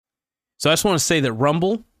So I just want to say that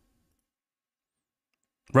Rumble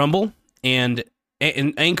and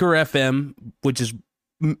Anchor FM, which is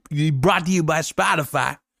brought to you by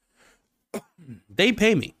Spotify, they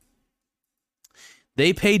pay me.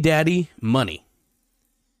 They pay Daddy money.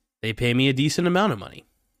 They pay me a decent amount of money.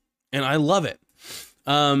 And I love it.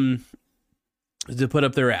 To put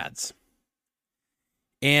up their ads.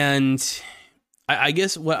 And I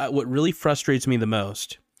guess what really frustrates me the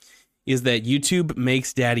most is that YouTube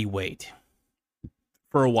makes Daddy wait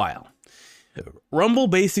for a while. Rumble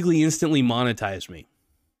basically instantly monetized me.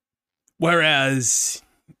 Whereas,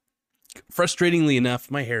 frustratingly enough,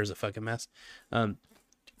 my hair is a fucking mess.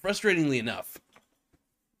 Frustratingly enough,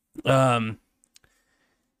 I'll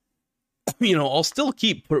still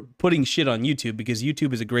keep putting shit on YouTube because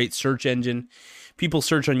YouTube is a great search engine. People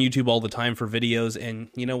search on YouTube all the time for videos, and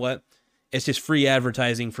you know what? It's just free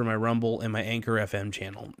advertising for my Rumble and my Anchor FM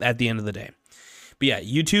channel at the end of the day. But yeah,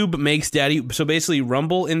 YouTube makes Daddy. So basically,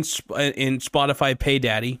 Rumble and Spotify pay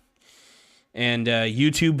Daddy, and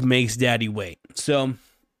YouTube makes Daddy wait. So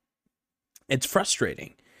it's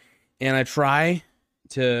frustrating, and I try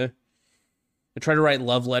to write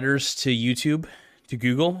love letters to YouTube, to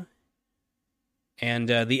Google, and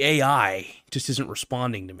the AI just isn't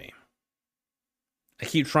responding to me. I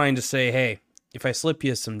keep trying to say, hey, if I slip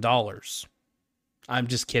you some dollars, I'm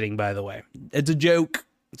just kidding, by the way. It's a joke.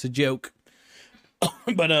 It's a joke.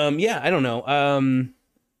 But, yeah, I don't know.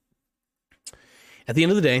 At the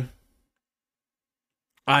end of the day,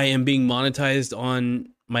 I am being monetized on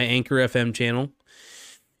my Anchor FM channel,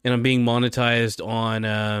 and I'm being monetized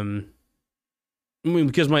on,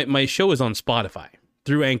 because my show is on Spotify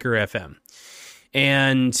through Anchor FM,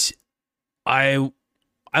 and I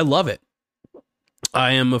love it.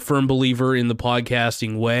 I am a firm believer in the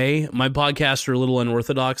podcasting way. My podcasts are a little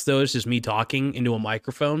unorthodox, though. It's just me talking into a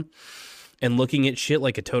microphone and looking at shit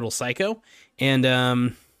like a total psycho. And,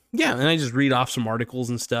 yeah, and I just read off some articles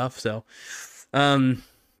and stuff. So, yeah,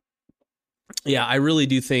 I really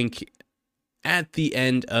do think at the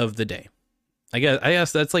end of the day, I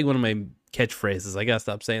guess that's like one of my catchphrases. I gotta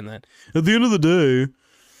stop saying that. At the end of the day,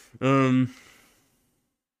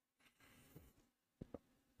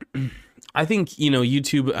 I think,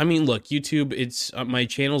 YouTube, I mean, look, YouTube, it's, my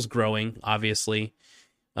channel's growing, obviously.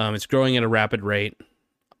 It's growing at a rapid rate.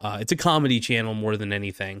 It's a comedy channel more than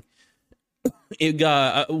anything. It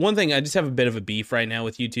got, one thing, I just have a bit of a beef right now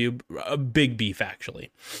with YouTube. A big beef,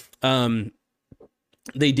 actually.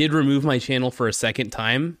 They did remove my channel for a second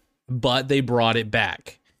time, but they brought it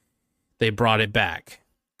back.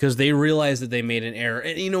 Because they realized that they made an error.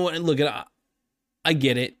 And you know what? Look, I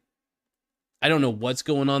get it. I don't know what's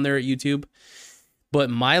going on there at YouTube,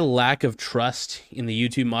 but my lack of trust in the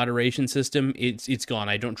YouTube moderation system, it's gone.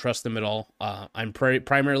 I don't trust them at all. I'm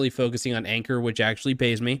primarily focusing on Anchor, which actually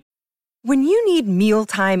pays me. When you need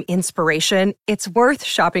mealtime inspiration, it's worth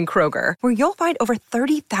shopping Kroger, where you'll find over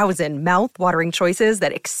 30,000 mouth-watering choices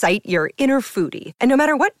that excite your inner foodie. And no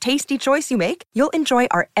matter what tasty choice you make, you'll enjoy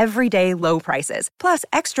our everyday low prices, plus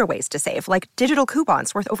extra ways to save, like digital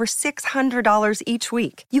coupons worth over $600 each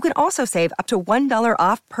week. You can also save up to $1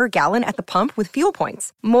 off per gallon at the pump with fuel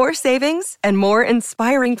points. More savings and more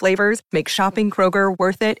inspiring flavors make shopping Kroger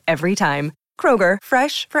worth it every time. Kroger,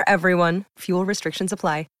 fresh for everyone. Fuel restrictions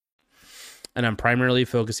apply. And I'm primarily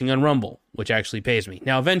focusing on Rumble, which actually pays me.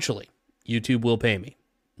 Now, eventually, YouTube will pay me.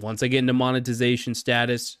 Once I get into monetization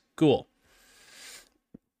status, cool.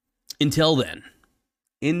 Until then,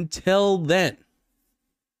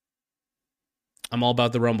 I'm all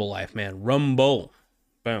about the Rumble life, man. Rumble.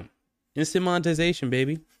 Boom. Instant monetization,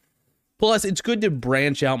 baby. Plus, it's good to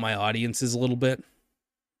branch out my audiences a little bit,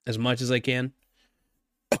 as much as I can.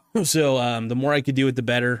 So, the more I could do it, the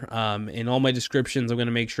better. In all my descriptions, I'm going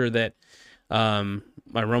to make sure that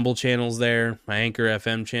my Rumble channel's there, my Anchor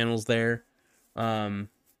FM channel's there. I'm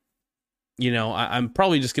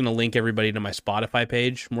probably just going to link everybody to my Spotify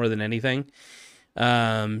page more than anything.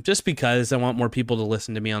 Just because I want more people to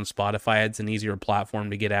listen to me on Spotify. It's an easier platform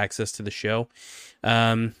to get access to the show.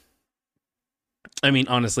 I mean,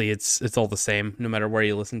 honestly, it's all the same, no matter where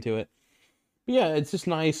you listen to it. But yeah, it's just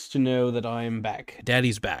nice to know that I'm back.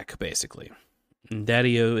 Daddy's back, basically. And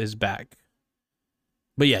Daddy-O is back.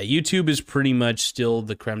 But yeah, YouTube is pretty much still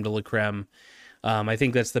the creme de la creme. I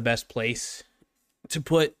think that's the best place to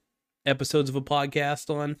put episodes of a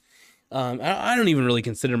podcast on. I don't even really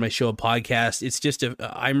consider my show a podcast. It's just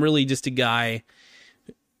I'm really just a guy.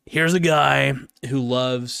 Here's a guy who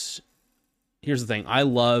loves. Here's the thing. I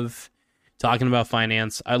love talking about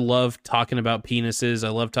finance. I love talking about penises. I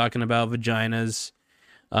love talking about vaginas.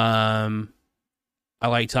 I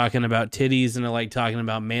like talking about titties, and I like talking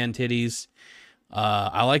about man titties.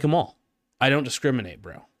 I like them all. I don't discriminate,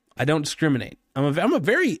 bro. I don't discriminate. I'm a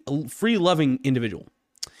very free loving individual.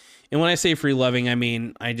 And when I say free loving, I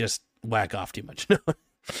mean, I just whack off too much.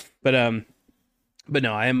 But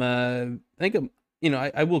no, I am, I think I'm,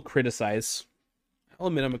 I will criticize. I'll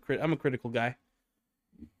admit I'm a critical guy,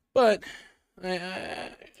 but I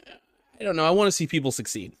don't know. I want to see people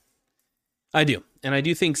succeed. I do. And I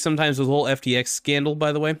do think sometimes with the whole FTX scandal,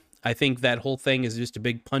 by the way, I think that whole thing is just a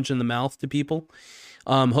big punch in the mouth to people.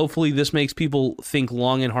 Hopefully this makes people think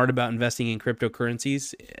long and hard about investing in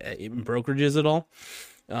cryptocurrencies, in brokerages at all.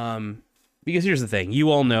 Because here's the thing, you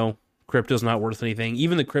all know crypto's not worth anything.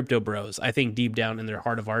 Even the crypto bros, I think deep down in their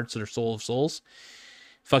heart of hearts, their soul of souls,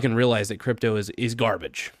 fucking realize that crypto is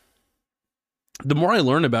garbage. The more I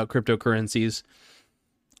learn about cryptocurrencies,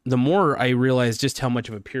 the more I realize just how much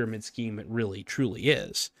of a pyramid scheme it really truly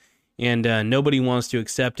is. And nobody wants to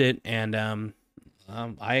accept it, and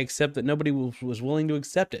I accept that nobody was willing to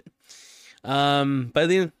accept it. But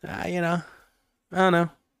then, I don't know.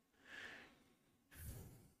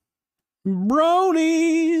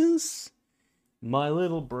 Bronies, my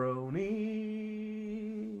little brony.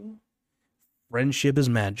 Friendship is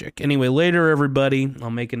magic. Anyway, later, everybody.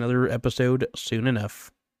 I'll make another episode soon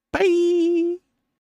enough. Bye.